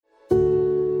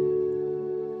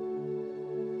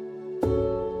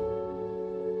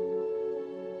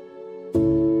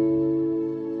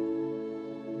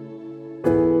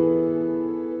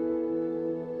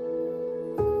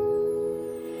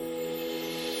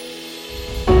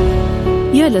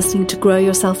You're listening to Grow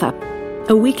Yourself Up,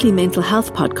 a weekly mental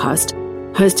health podcast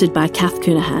hosted by Kath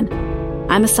Coonahan.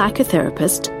 I'm a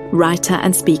psychotherapist, writer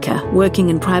and speaker working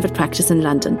in private practice in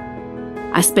London.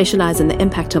 I specialize in the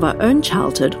impact of our own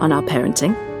childhood on our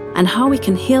parenting and how we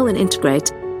can heal and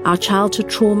integrate our childhood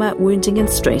trauma, wounding and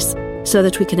stress so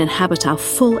that we can inhabit our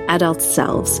full adult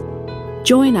selves.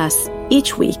 Join us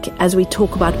each week as we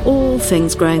talk about all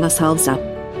things growing ourselves up,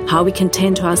 how we can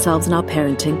tend to ourselves in our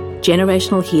parenting,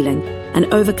 generational healing, and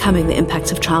overcoming the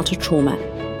impacts of childhood trauma.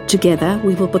 Together,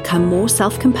 we will become more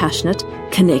self-compassionate,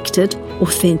 connected,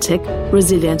 authentic,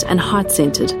 resilient, and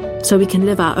heart-centered so we can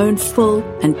live our own full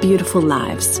and beautiful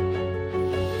lives.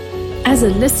 As a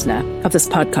listener of this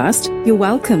podcast, you're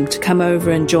welcome to come over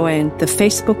and join the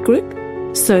Facebook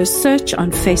group. So search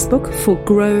on Facebook for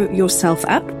Grow Yourself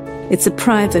Up. It's a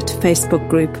private Facebook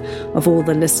group of all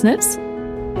the listeners.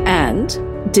 And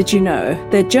did you know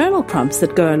there are journal prompts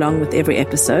that go along with every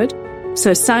episode?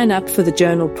 So sign up for the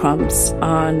journal prompts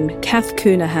on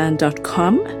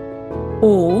kathcoonahan.com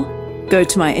or go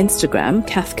to my Instagram,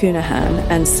 Kath Coonahan,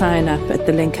 and sign up at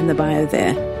the link in the bio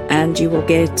there. And you will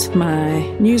get my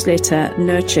newsletter,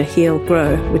 Nurture, Heal,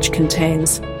 Grow, which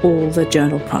contains all the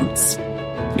journal prompts.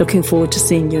 Looking forward to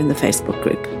seeing you in the Facebook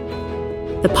group.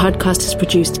 The podcast is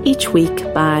produced each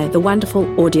week by the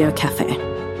wonderful Audio Cafe.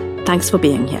 Thanks for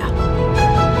being here.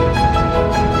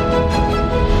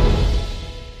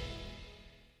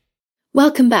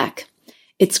 Welcome back.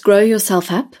 It's Grow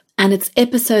Yourself Up, and it's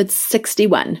episode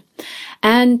 61.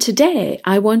 And today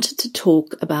I wanted to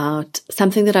talk about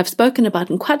something that I've spoken about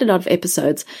in quite a lot of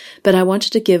episodes, but I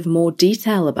wanted to give more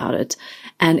detail about it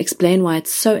and explain why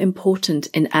it's so important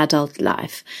in adult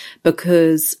life,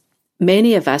 because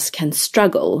many of us can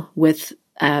struggle with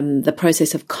the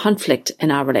process of conflict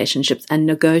in our relationships and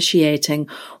negotiating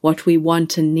what we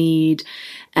want and need,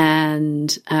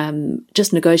 and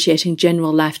just negotiating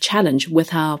general life challenge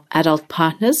with our adult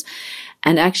partners.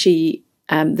 And actually,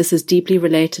 this is deeply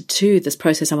related to this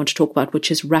process I want to talk about,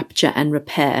 which is rupture and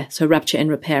repair. So rupture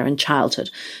and repair in childhood.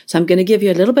 So I'm going to give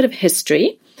you a little bit of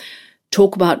history,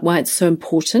 talk about why it's so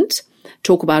important,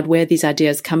 talk about where these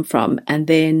ideas come from, and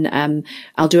then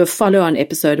I'll do a follow-on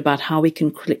episode about how we can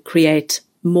create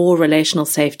more relational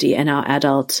safety in our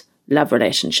adult love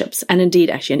relationships, and indeed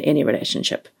actually in any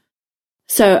relationship.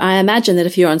 So I imagine that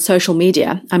if you're on social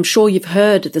media, I'm sure you've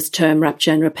heard this term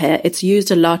rupture and repair. It's used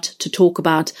a lot to talk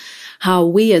about how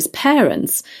we as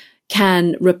parents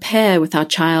can repair with our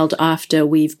child after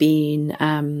we've been,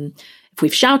 if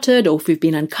we've shouted or if we've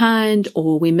been unkind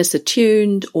or we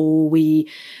misattuned or we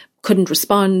couldn't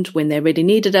respond when they really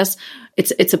needed us.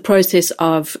 It's a process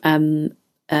of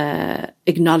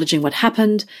acknowledging what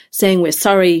happened, saying we're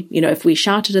sorry, if we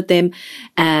shouted at them,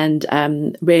 and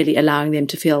really allowing them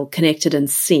to feel connected and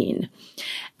seen.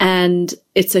 And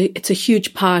it's a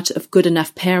huge part of good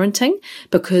enough parenting,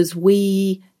 because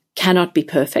we cannot be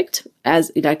perfect, as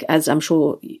I'm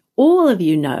sure all of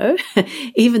you know,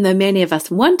 even though many of us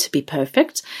want to be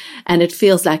perfect, and it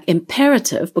feels like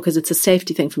imperative because it's a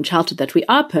safety thing from childhood that we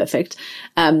are perfect.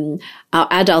 Our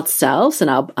adult selves and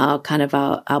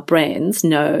our brains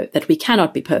know that we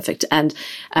cannot be perfect. And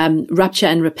rupture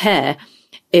and repair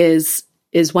is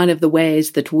one of the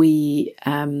ways that we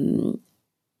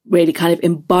really kind of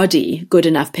embody good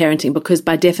enough parenting, because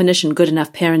by definition, good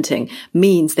enough parenting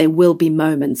means there will be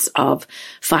moments of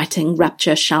fighting,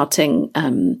 rupture, shouting,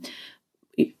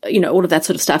 all of that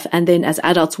sort of stuff. And then as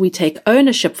adults, we take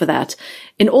ownership for that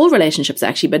in all relationships,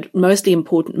 actually, but most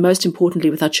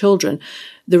importantly with our children,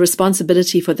 the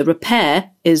responsibility for the repair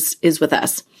is with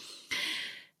us.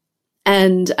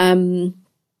 And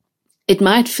it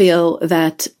might feel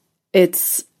that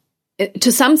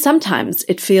sometimes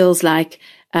it feels like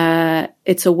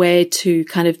it's a way to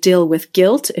kind of deal with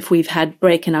guilt if we've had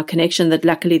break in our connection, that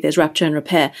luckily there's rupture and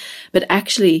repair. But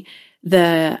actually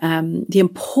the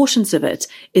importance of it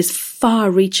is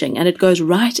far reaching, and it goes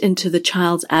right into the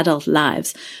child's adult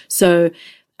lives. So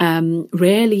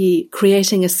really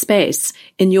creating a space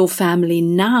in your family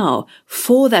now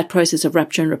for that process of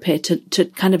rupture and repair, to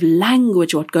kind of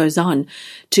language what goes on,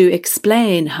 to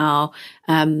explain how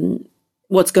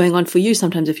what's going on for you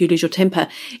sometimes if you lose your temper,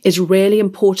 is really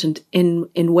important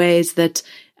in ways that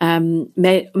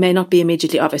may not be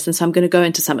immediately obvious. And so I'm going to go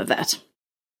into some of that.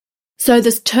 So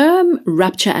this term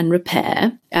rupture and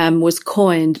repair was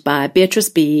coined by Beatrice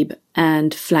Beebe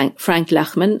and Frank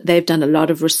Lachman. They've done a lot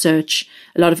of research,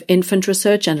 a lot of infant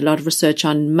research, and a lot of research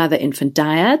on mother-infant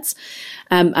dyads.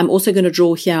 I'm also going to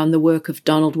draw here on the work of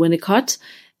Donald Winnicott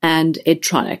and Ed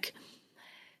Tronick.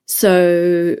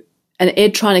 So, and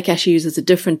Ed Tronick actually uses a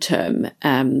different term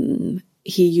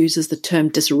he uses the term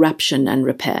disruption and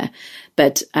repair.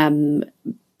 But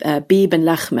Beebe and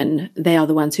Lachman, they are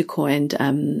the ones who coined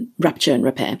rupture and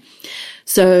repair.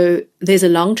 So there's a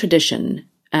long tradition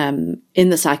in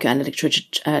the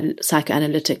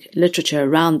psychoanalytic literature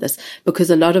around this, because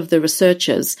a lot of the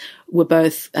researchers were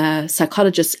both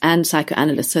psychologists and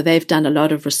psychoanalysts. So they've done a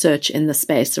lot of research in the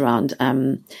space around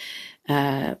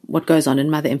what goes on in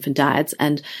mother-infant dyads.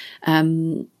 And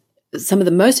some of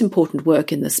the most important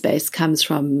work in this space comes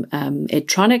from Ed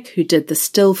Tronick, who did the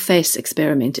still face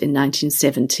experiment in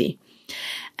 1970.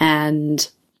 And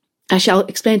I shall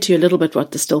explain to you a little bit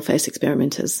what the still face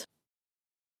experiment is.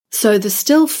 So the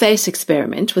still face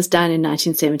experiment was done in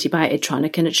 1970 by Ed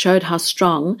Tronick, and it showed how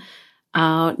strong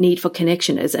our need for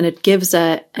connection is. And it gives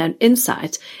an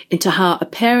insight into how a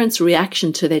parent's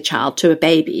reaction to their child, to a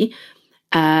baby,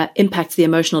 impacts the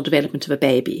emotional development of a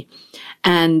baby.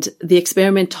 And the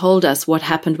experiment told us what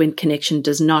happened when connection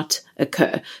does not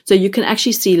occur. So you can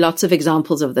actually see lots of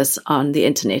examples of this on the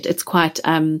internet. It's quite,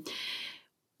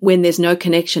 when there's no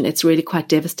connection, it's really quite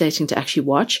devastating to actually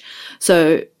watch.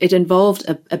 So it involved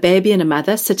a baby and a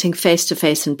mother sitting face to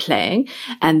face and playing.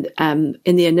 And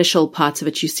in the initial parts of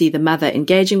it, you see the mother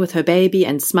engaging with her baby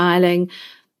and smiling.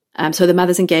 So the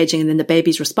mother's engaging, and then the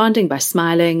baby's responding by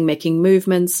smiling, making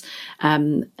movements,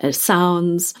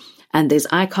 sounds, and there's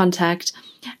eye contact.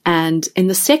 And in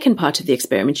the second part of the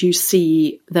experiment, you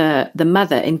see the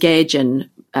mother engage in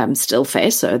still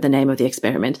face, so the name of the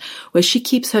experiment, where she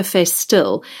keeps her face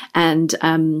still and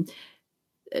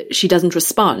she doesn't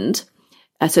respond.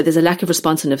 So there's a lack of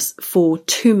responsiveness for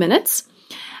 2 minutes.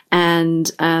 And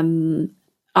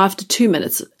after 2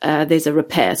 minutes, there's a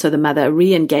repair. So the mother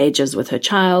re-engages with her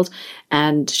child,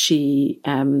 and she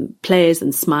plays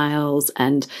and smiles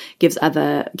and gives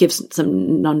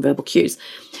some nonverbal cues.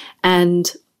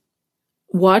 And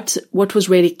what was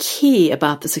really key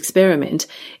about this experiment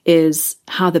is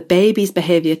how the baby's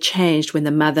behavior changed when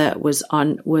the mother was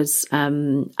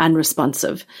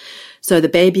unresponsive. So the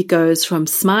baby goes from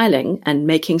smiling and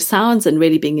making sounds and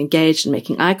really being engaged and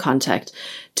making eye contact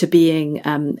to being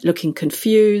looking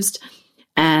confused,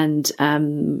 and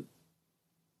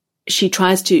she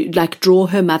tries to draw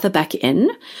her mother back in.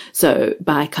 So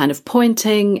by kind of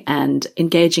pointing and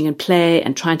engaging in play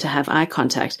and trying to have eye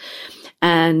contact.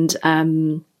 And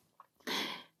the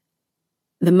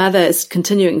mother is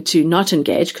continuing to not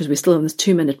engage because we're still in this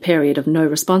 2-minute period of no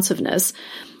responsiveness.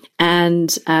 And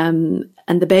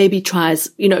the baby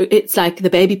tries, it's like the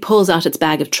baby pulls out its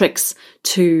bag of tricks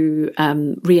to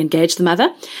re-engage the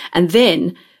mother. And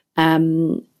then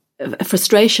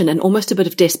frustration and almost a bit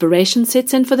of desperation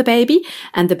sets in for the baby.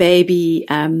 And the baby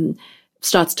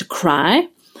starts to cry.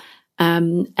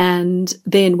 And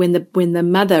then when the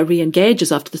mother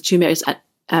re-engages after the 2 minutes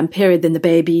period, then the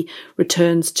baby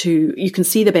returns to, you can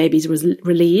see the baby's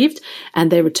relieved,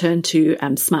 and they return to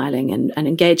smiling and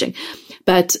engaging.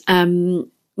 But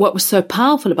what was so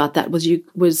powerful about that was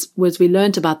we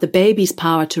learned about the baby's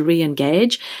power to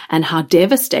re-engage and how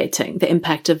devastating the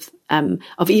impact of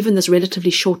even this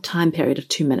relatively short time period of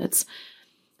 2 minutes.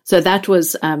 So that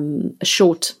was a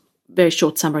very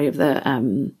short summary of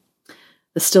the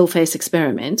still face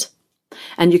experiment.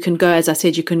 And you can go, as I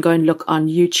said, you can go and look on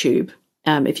YouTube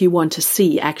if you want to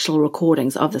see actual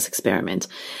recordings of this experiment.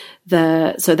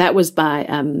 So that was by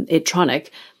Ed Tronick.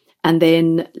 And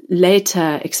then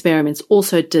later experiments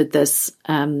also did this,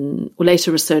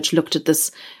 later research looked at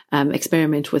this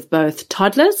experiment with both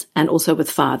toddlers and also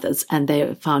with fathers, and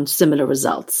they found similar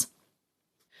results.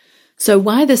 So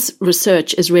why this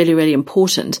research is really, really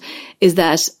important is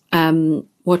that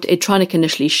what Ed Tronick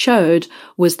initially showed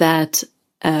was that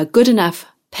good enough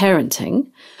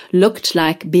parenting looked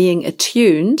like being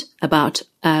attuned about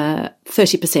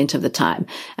 30% of the time.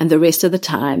 And the rest of the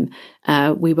time,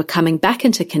 we were coming back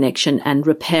into connection and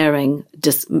repairing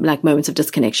moments of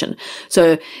disconnection.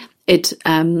 So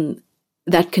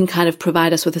that can kind of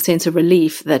provide us with a sense of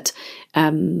relief that,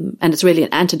 and it's really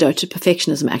an antidote to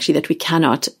perfectionism, actually, that we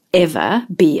cannot ever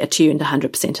be attuned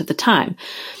 100% of the time.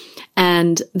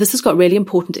 And this has got really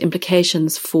important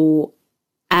implications for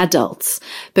adults,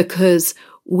 because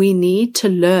we need to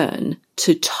learn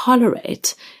to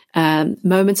tolerate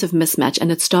moments of mismatch,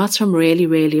 and it starts from really,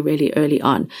 really, really early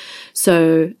on.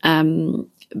 So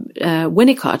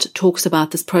Winnicott talks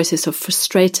about this process of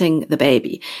frustrating the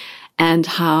baby, and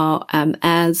how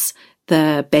as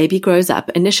the baby grows up,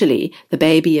 initially the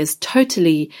baby is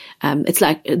totally, it's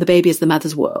like the baby is the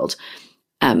mother's world.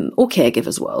 Or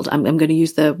caregiver's world. I'm going to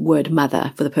use the word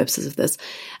mother for the purposes of this.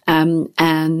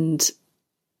 And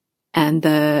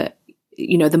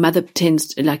the mother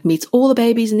meets all the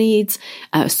baby's needs.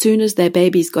 As soon as their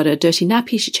baby's got a dirty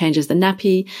nappy, she changes the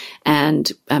nappy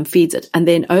and feeds it. And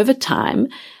then over time,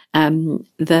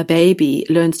 the baby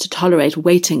learns to tolerate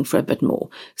waiting for a bit more.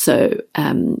 So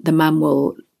the mum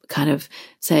will kind of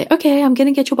say, okay, I'm going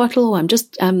to get your bottle, or I'm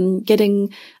just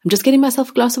getting myself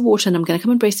a glass of water, and I'm going to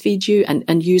come and breastfeed you,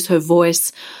 and use her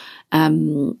voice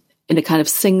in a kind of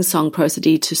sing-song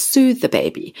prosody to soothe the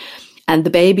baby. And the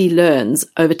baby learns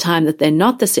over time that they're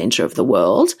not the center of the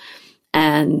world,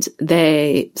 and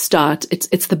they start.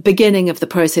 It's the beginning of the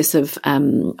process of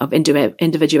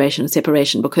individuation and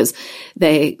separation, because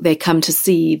they come to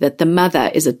see that the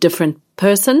mother is a different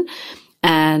person,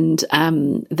 and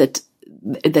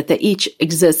that they each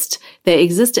exist. They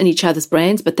exist in each other's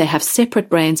brains, but they have separate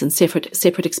brains and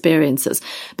separate experiences.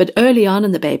 But early on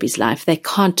in the baby's life, they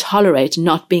can't tolerate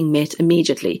not being met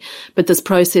immediately. But this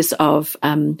process of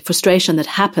frustration that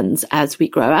happens as we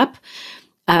grow up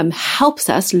helps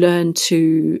us learn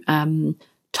to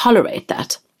tolerate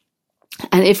that.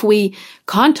 And if we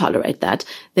can't tolerate that,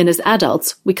 then as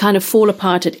adults, we kind of fall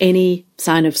apart at any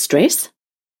sign of stress.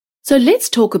 So let's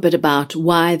talk a bit about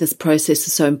why this process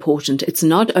is so important. It's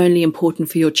not only important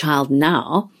for your child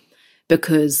now,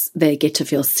 because they get to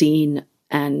feel seen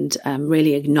and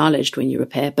really acknowledged when you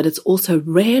repair, but it's also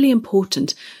really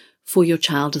important for your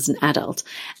child as an adult.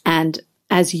 And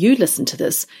as you listen to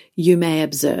this, you may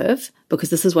observe, because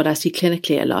this is what I see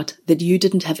clinically a lot, that you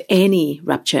didn't have any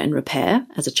rupture and repair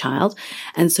as a child.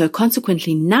 And so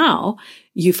consequently now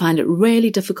you find it really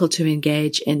difficult to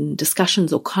engage in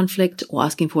discussions or conflict or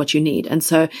asking for what you need. And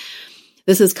so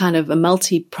this is kind of a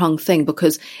multi-pronged thing,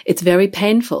 because it's very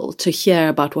painful to hear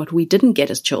about what we didn't get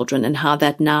as children and how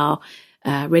that now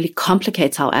really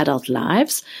complicates our adult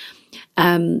lives.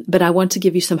 But I want to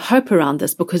give you some hope around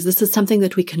this, because this is something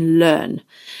that we can learn.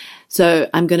 So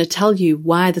I'm going to tell you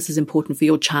why this is important for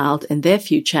your child and their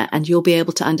future, and you'll be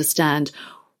able to understand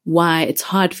why it's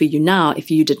hard for you now if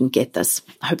you didn't get this.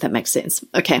 I hope that makes sense.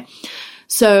 Okay.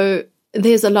 So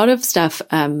there's a lot of stuff,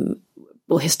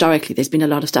 historically there's been a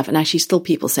lot of stuff, and actually still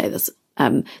people say this.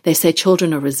 They say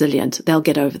children are resilient. They'll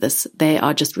get over this. They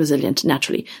are just resilient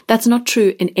naturally. That's not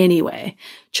true in any way.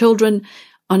 Children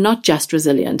are not just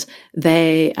resilient.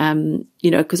 They,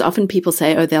 because often people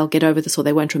say, oh, they'll get over this or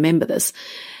they won't remember this.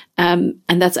 And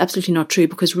that's absolutely not true,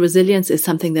 because resilience is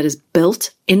something that is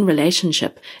built in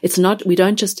relationship. It's not,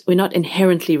 we're not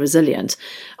inherently resilient.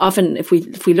 Often if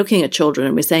we're looking at children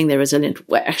and we're saying they're resilient,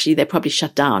 well, actually they're probably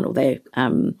shut down, or they,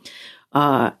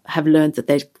 have learned that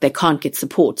they can't get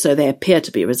support. So they appear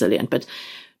to be resilient, but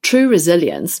true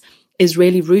resilience is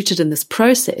really rooted in this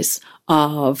process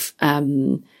of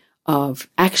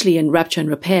actually in rupture and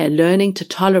repair, learning to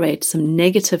tolerate some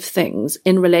negative things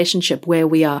in relationship where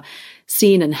we are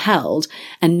seen and held,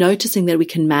 and noticing that we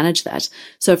can manage that.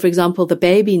 So, for example, the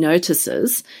baby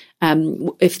notices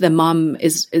if the mom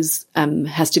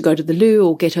has to go to the loo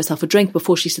or get herself a drink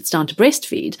before she sits down to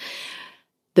breastfeed,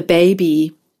 the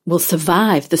baby will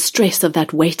survive the stress of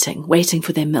that waiting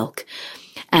for their milk.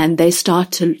 And they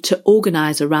start to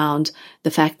organize around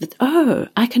the fact that, oh,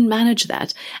 I can manage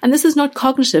that. And this is not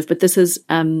cognitive, but this is,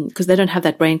 because they don't have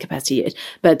that brain capacity yet,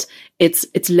 but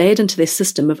it's laid into their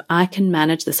system of, I can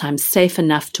manage this. I'm safe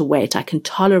enough to wait. I can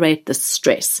tolerate the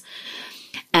stress.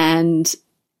 And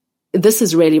this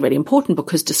is really, really important,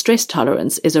 because distress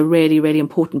tolerance is a really, really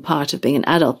important part of being an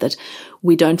adult, that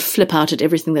we don't flip out at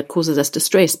everything that causes us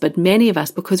distress. But many of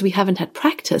us, because we haven't had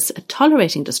practice at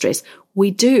tolerating distress, we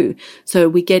do. So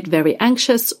we get very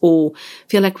anxious or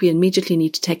feel like we immediately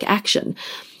need to take action.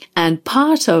 And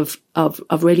part of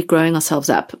really growing ourselves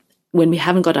up when we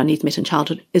haven't got our needs met in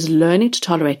childhood is learning to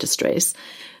tolerate distress,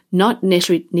 not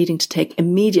necessarily needing to take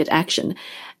immediate action,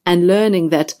 and learning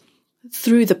that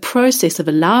through the process of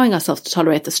allowing ourselves to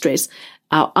tolerate the stress,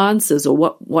 our answers or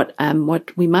what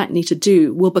we might need to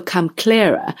do will become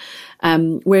clearer.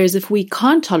 Whereas if we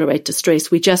can't tolerate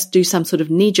distress, we just do some sort of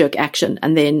knee-jerk action,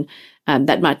 and then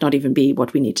that might not even be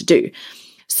what we need to do.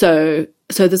 So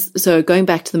going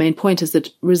back to the main point is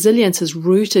that resilience is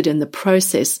rooted in the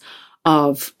process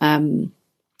of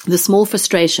the small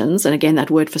frustrations, and again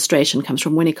that word frustration comes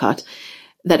from Winnicott,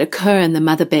 that occur in the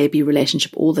mother-baby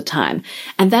relationship all the time.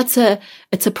 And it's a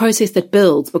process that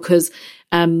builds, because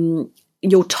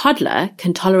your toddler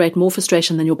can tolerate more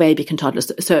frustration than your baby can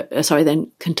tolerate.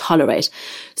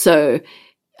 So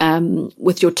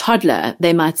with your toddler,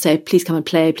 they might say, please come and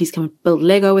play, please come and build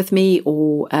Lego with me,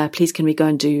 or please can we go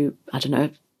and do, I don't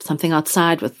know, something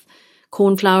outside with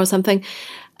corn flour or something.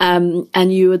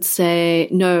 And you would say,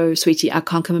 no, sweetie, I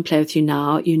can't come and play with you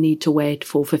now. You need to wait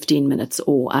for 15 minutes,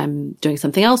 or I'm doing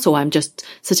something else, or I'm just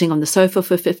sitting on the sofa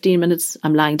for 15 minutes.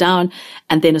 I'm lying down.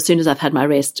 And then as soon as I've had my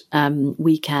rest,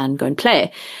 we can go and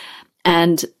play.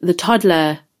 And the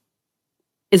toddler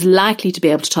is likely to be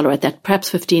able to tolerate that. Perhaps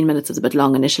 15 minutes is a bit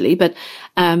long initially, but,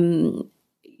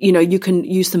 you can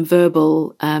use some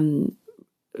verbal,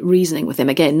 reasoning with them.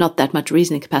 Again, not that much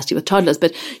reasoning capacity with toddlers,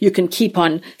 but you can keep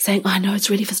on saying, oh, no, it's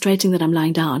really frustrating that I'm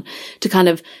lying down, to kind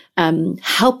of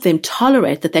help them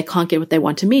tolerate that they can't get what they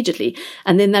want immediately.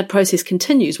 And then that process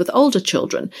continues with older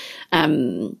children.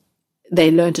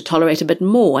 They learn to tolerate a bit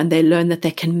more, and they learn that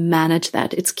they can manage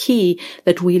that. It's key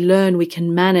that we learn we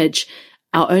can manage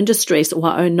our own distress or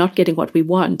our own not getting what we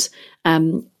want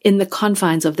in the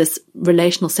confines of this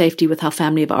relational safety with our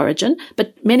family of origin.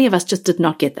 But many of us just did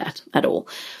not get that at all.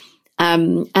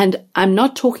 And I'm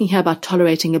not talking here about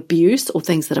tolerating abuse or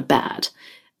things that are bad.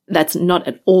 That's not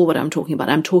at all what I'm talking about.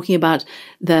 I'm talking about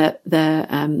the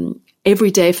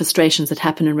everyday frustrations that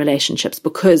happen in relationships,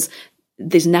 because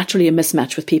there's naturally a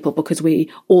mismatch with people, because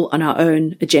we all on our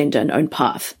own agenda and own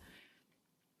path.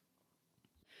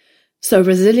 So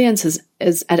resilience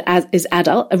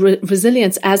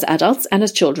resilience as adults and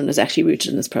as children is actually rooted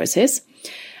in this process.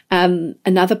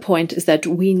 Another point is that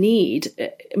we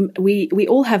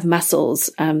all have muscles,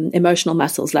 emotional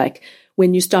muscles. Like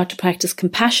when you start to practice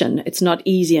compassion, it's not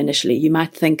easy initially. You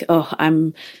might think, oh,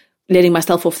 I'm letting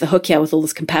myself off the hook here with all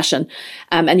this compassion.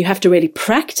 And you have to really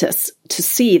practice to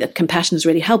see that compassion is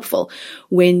really helpful.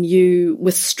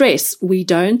 With stress, we're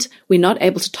not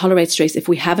able to tolerate stress if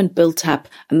we haven't built up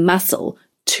a muscle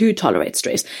to tolerate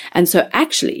stress. And so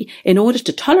actually, in order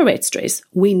to tolerate stress,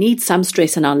 we need some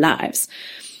stress in our lives.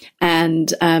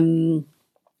 And,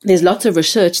 there's lots of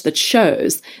research that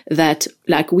shows that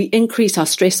we increase our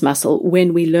stress muscle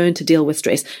when we learn to deal with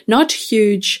stress. Not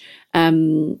huge,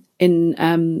 in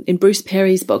Bruce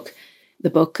Perry's book,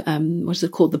 what is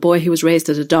it called? The Boy Who Was Raised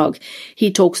as a Dog.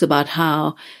 He talks about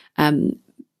how,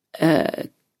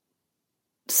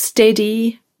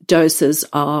 steady doses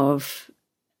of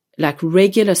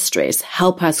regular stress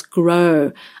help us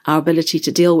grow our ability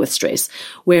to deal with stress.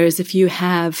 Whereas if you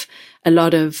have a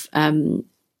lot of,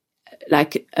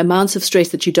 amounts of stress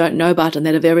that you don't know about and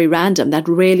that are very random, that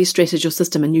really stresses your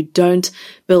system, and you don't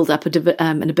build up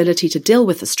an ability to deal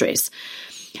with the stress.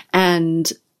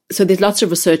 And so there's lots of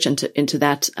research into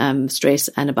that stress,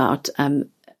 and about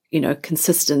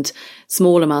consistent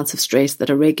small amounts of stress that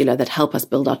are regular that help us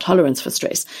build our tolerance for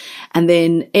stress. And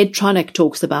then Ed Tronick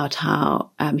talks about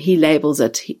how he labels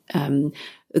it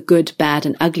good, bad,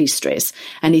 and ugly stress,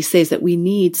 and he says that we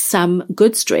need some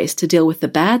good stress to deal with the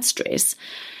bad stress.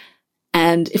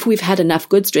 And if we've had enough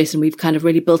good stress and we've kind of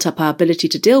really built up our ability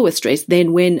to deal with stress,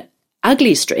 then when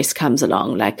ugly stress comes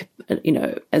along,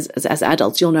 as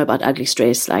adults, you'll know about ugly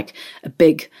stress, like a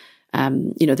big,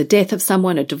 the death of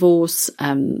someone, a divorce,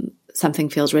 something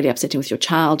feels really upsetting with your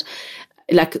child,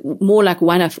 more like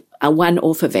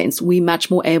one-off events. We're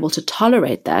much more able to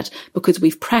tolerate that because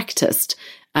we've practiced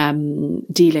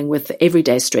dealing with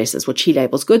everyday stresses, which he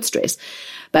labels good stress.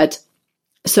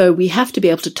 So we have to be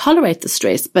able to tolerate the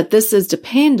stress, but this is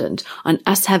dependent on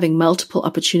us having multiple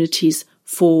opportunities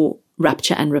for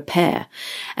rupture and repair.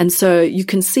 And so you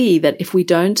can see that if we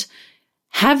don't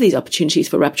have these opportunities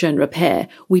for rupture and repair,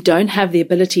 we don't have the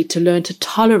ability to learn to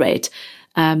tolerate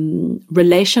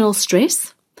relational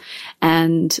stress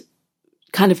and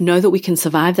kind of know that we can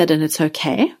survive that and it's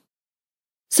okay.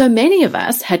 So many of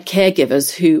us had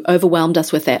caregivers who overwhelmed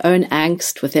us with their own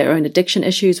angst, with their own addiction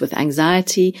issues, with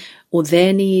anxiety or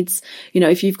their needs.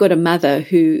 If you've got a mother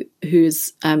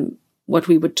who's what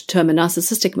we would term a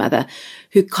narcissistic mother,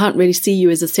 who can't really see you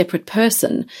as a separate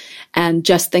person and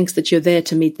just thinks that you're there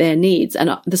to meet their needs,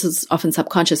 and this is often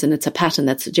subconscious and it's a pattern,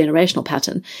 that's a generational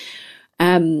pattern,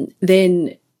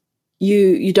 then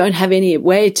you don't have any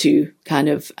way to kind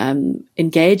of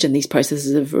engage in these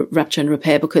processes of rupture and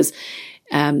repair, because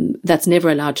that's never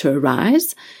allowed to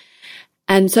arise.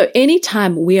 And so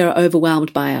anytime we are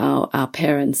overwhelmed by our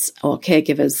parents or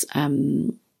caregivers'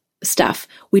 stuff,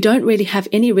 we don't really have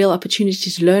any real opportunity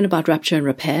to learn about rupture and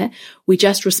repair. We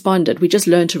just responded. We just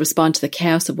learned to respond to the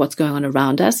chaos of what's going on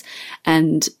around us.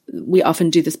 And we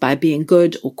often do this by being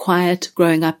good or quiet,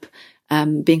 growing up,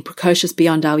 being precocious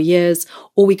beyond our years,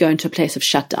 or we go into a place of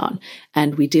shutdown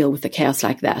and we deal with the chaos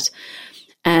like that.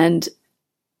 And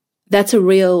that's a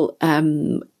real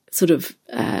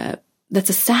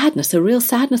that's a real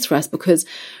sadness for us, because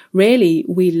really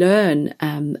we learn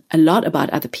a lot about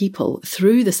other people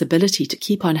through this ability to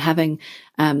keep on having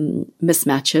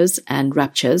mismatches and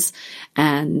ruptures,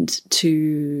 and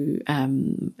to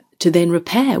then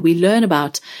repair. We learn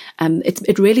about,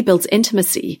 it really builds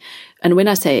intimacy. And when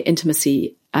I say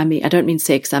intimacy, I don't mean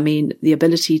sex. I mean the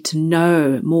ability to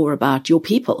know more about your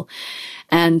people.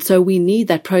 And so we need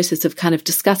that process of kind of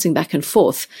discussing back and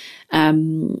forth,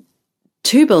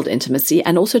 to build intimacy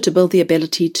and also to build the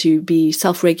ability to be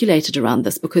self-regulated around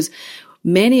this, because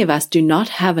many of us do not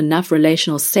have enough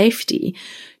relational safety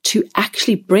to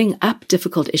actually bring up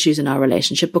difficult issues in our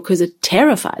relationship because it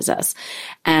terrifies us.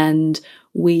 And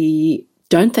we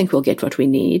don't think we'll get what we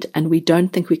need, and we don't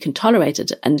think we can tolerate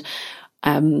it. And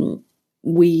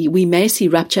we may see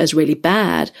rupture as really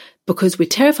bad because we're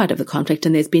terrified of the conflict,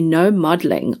 and there's been no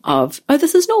modeling of, oh,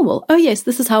 this is normal. Oh, yes,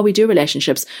 this is how we do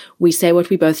relationships. We say what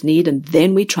we both need, and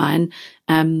then we try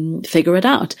and figure it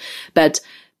out. But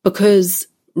because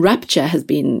rupture has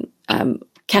been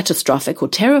catastrophic or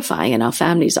terrifying in our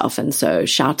families often, so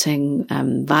shouting,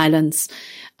 violence,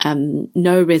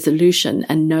 no resolution,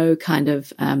 and no kind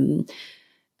of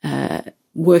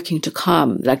working to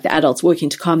calm, like the adults working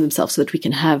to calm themselves so that we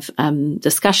can have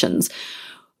discussions,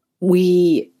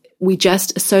 we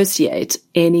just associate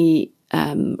any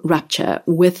rupture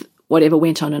with whatever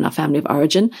went on in our family of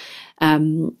origin.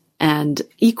 And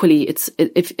equally,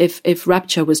 if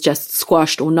rupture was just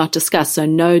squashed or not discussed, so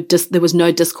there was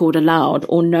no discord allowed,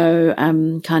 or no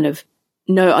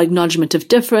no acknowledgement of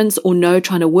difference, or no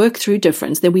trying to work through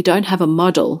difference, then we don't have a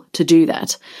model to do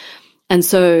that. And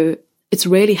so it's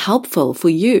really helpful for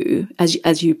you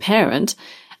as you parent,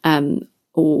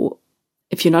 or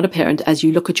if you're not a parent, as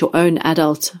you look at your own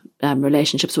adult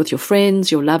relationships with your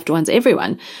friends, your loved ones,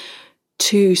 everyone,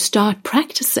 to start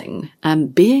practicing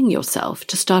being yourself,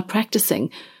 to start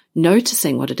practicing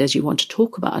noticing what it is you want to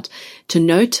talk about, to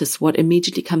notice what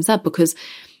immediately comes up. Because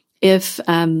if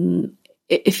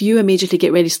you immediately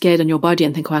get really scared in your body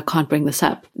and think, oh, I can't bring this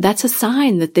up, that's a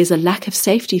sign that there's a lack of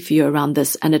safety for you around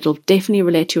this, and it'll definitely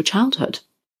relate to your childhood.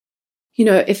 You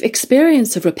know, if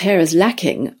experience of repair is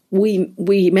lacking, we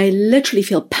may literally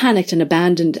feel panicked and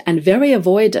abandoned and very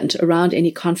avoidant around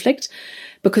any conflict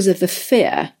because of the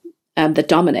fear that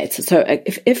dominates. So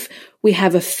if we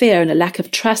have a fear and a lack of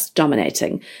trust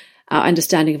dominating our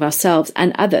understanding of ourselves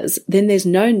and others, then there's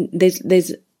no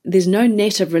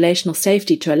net of relational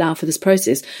safety to allow for this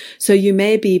process. So you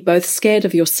may be both scared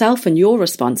of yourself and your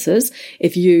responses,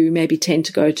 if you maybe tend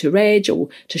to go to rage or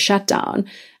to shut down,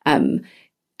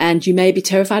 and you may be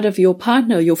terrified of your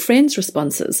partner or your friend's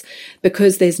responses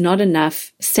because there's not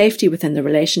enough safety within the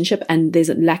relationship, and there's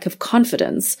a lack of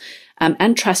confidence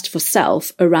and trust for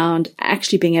self around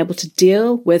actually being able to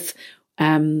deal with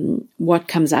what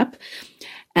comes up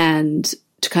and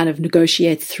to kind of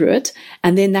negotiate through it.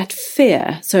 And then that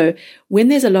fear. So when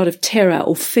there's a lot of terror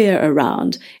or fear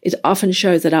around, it often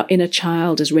shows that our inner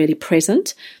child is really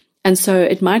present. And so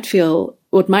it might feel,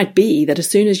 or it might be that as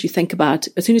soon as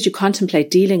you contemplate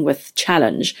dealing with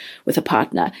challenge with a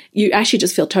partner, you actually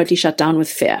just feel totally shut down with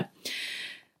fear.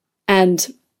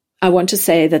 And I want to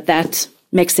say that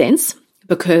makes sense,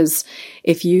 because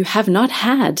if you have not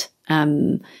had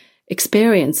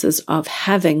experiences of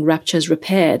having ruptures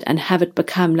repaired and have it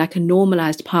become like a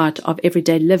normalized part of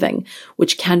everyday living,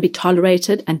 which can be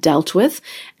tolerated and dealt with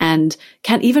and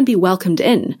can even be welcomed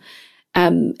in,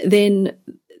 then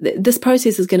this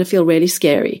process is going to feel really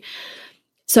scary.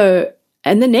 So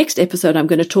in the next episode, I'm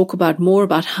going to talk more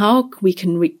about how we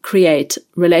can create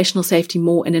relational safety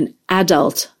more in an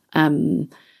adult,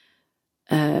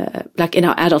 like in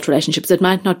our adult relationships. It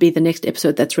might not be the next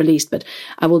episode that's released, but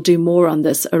I will do more on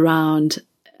this around,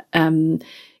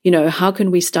 how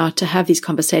can we start to have these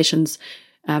conversations?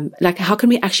 Like how can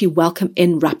we actually welcome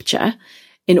in rupture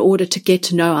in order to get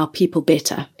to know our people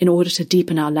better, in order to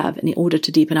deepen our love, in order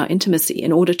to deepen our intimacy,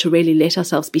 in order to really let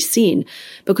ourselves be seen.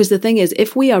 Because the thing is,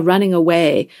 if we are running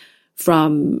away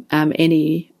from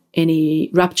any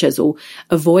ruptures or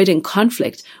avoiding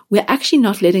conflict, we're actually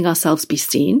not letting ourselves be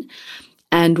seen,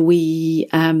 and we're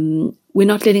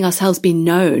not letting ourselves be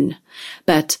known.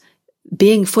 But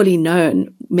being fully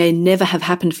known may never have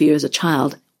happened for you as a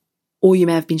child, or you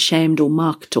may have been shamed or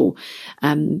mocked, or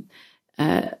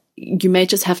you may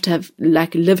just have to have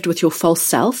lived with your false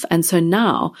self. And so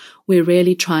now we're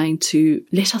really trying to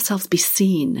let ourselves be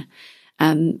seen,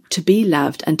 to be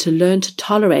loved, and to learn to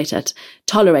tolerate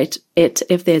it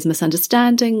if there's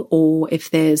misunderstanding, or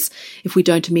if we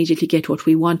don't immediately get what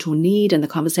we want or need in the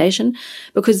conversation,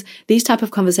 because these type of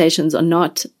conversations are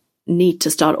not neat to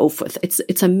start off with.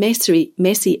 It's a messy,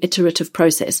 iterative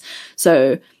process.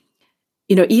 So,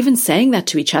 even saying that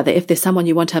to each other, if there's someone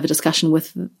you want to have a discussion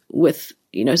with,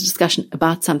 a discussion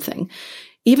about something,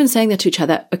 even saying that to each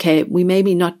other, okay, we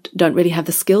maybe don't really have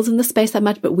the skills in the space that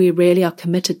much, but we really are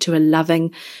committed to a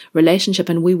loving relationship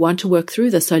and we want to work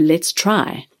through this. So let's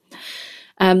try.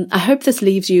 I hope this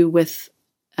leaves you with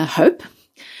a hope,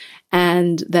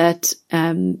 and that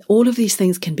all of these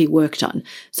things can be worked on.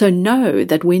 So know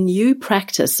that when you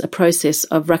practice a process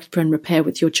of rupture and repair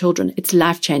with your children, it's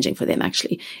life-changing for them,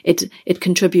 actually. It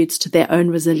contributes to their own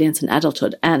resilience in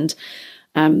adulthood, and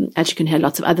as you can hear,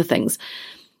 lots of other things.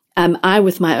 I,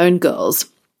 with my own girls,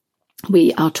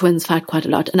 our twins fight quite a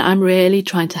lot, and I'm really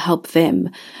trying to help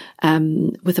them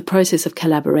with a process of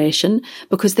collaboration,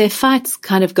 because their fights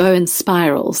kind of go in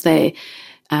spirals. They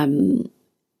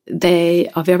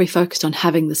are very focused on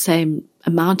having the same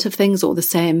amount of things, or the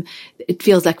same, it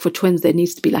feels like for twins there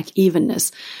needs to be like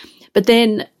evenness. But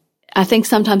then I think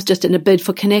sometimes just in a bid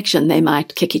for connection, they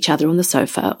might kick each other on the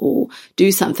sofa or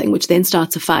do something which then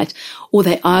starts a fight, or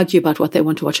they argue about what they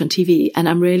want to watch on TV. And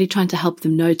I'm really trying to help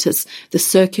them notice the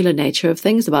circular nature of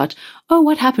things about, oh,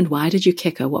 what happened? Why did you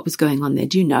kick her? What was going on there?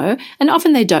 Do you know? And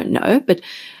often they don't know, but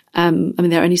I mean,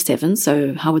 they're only 7,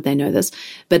 so how would they know this?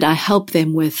 But I help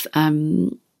them with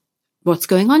what's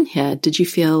going on here? Did you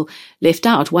feel left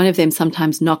out? One of them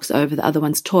sometimes knocks over the other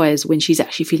one's toys when she's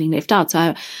actually feeling left out. So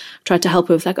I tried to help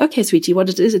her with like, okay, sweetie, what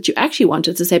is it you actually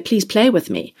wanted to say? Please play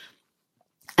with me.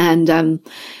 And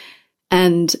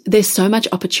there's so much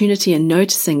opportunity in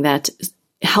noticing that,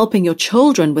 helping your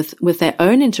children with their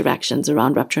own interactions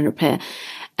around rupture and repair.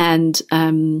 And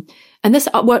this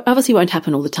obviously won't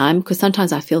happen all the time, because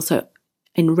sometimes I feel so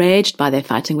enraged by their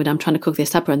fighting when I'm trying to cook their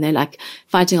supper and they're like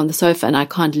fighting on the sofa and I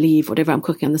can't leave whatever I'm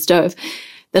cooking on the stove,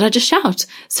 that I just shout.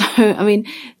 So, I mean,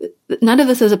 none of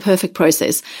this is a perfect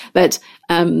process, but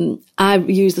I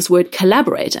use this word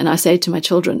collaborate, and I say to my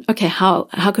children, okay, how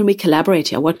can we collaborate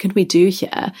here? What can we do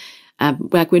here?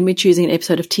 Like when we're choosing an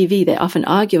episode of TV, they often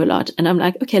argue a lot. And I'm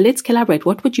like, okay, let's collaborate.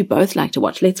 What would you both like to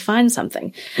watch? Let's find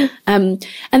something. And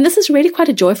this is really quite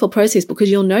a joyful process, because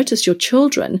you'll notice your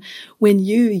children, when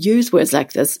you use words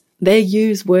like this, they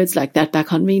use words like that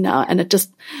back on me now. And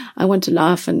I want to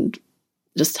laugh and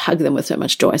just hug them with so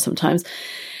much joy sometimes.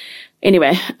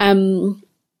 Anyway,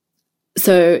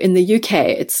 so in the UK,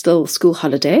 it's still school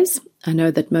holidays. I know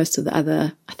that most of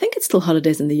I think it's still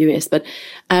holidays in the US, but,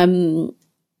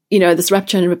 this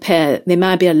rupture and repair, there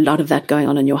might be a lot of that going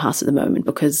on in your house at the moment,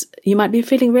 because you might be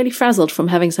feeling really frazzled from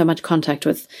having so much contact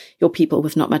with your people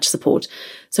with not much support.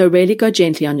 So really go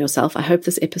gently on yourself. I hope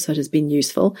this episode has been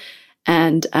useful,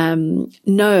 and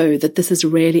know that this is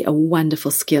really a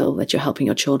wonderful skill that you're helping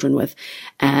your children with,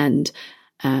 and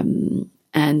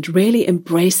really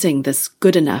embracing this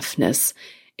good enoughness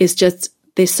is just,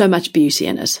 there's so much beauty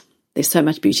in it. There's so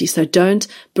much beauty. So don't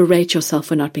berate yourself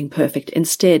for not being perfect.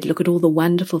 Instead, look at all the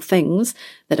wonderful things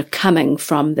that are coming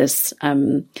from this,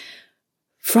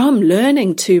 from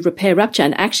learning to repair rupture,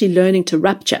 and actually learning to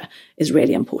rupture is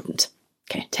really important.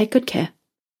 Okay, take good care.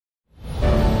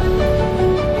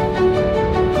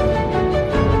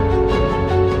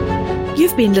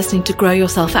 You've been listening to Grow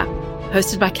Yourself Up,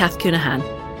 hosted by Kath Cunahan.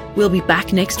 We'll be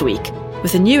back next week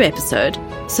with a new episode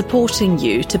supporting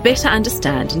you to better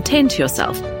understand and tend to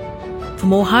yourself for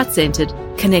more heart-centered,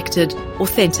 connected,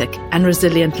 authentic, and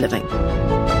resilient living.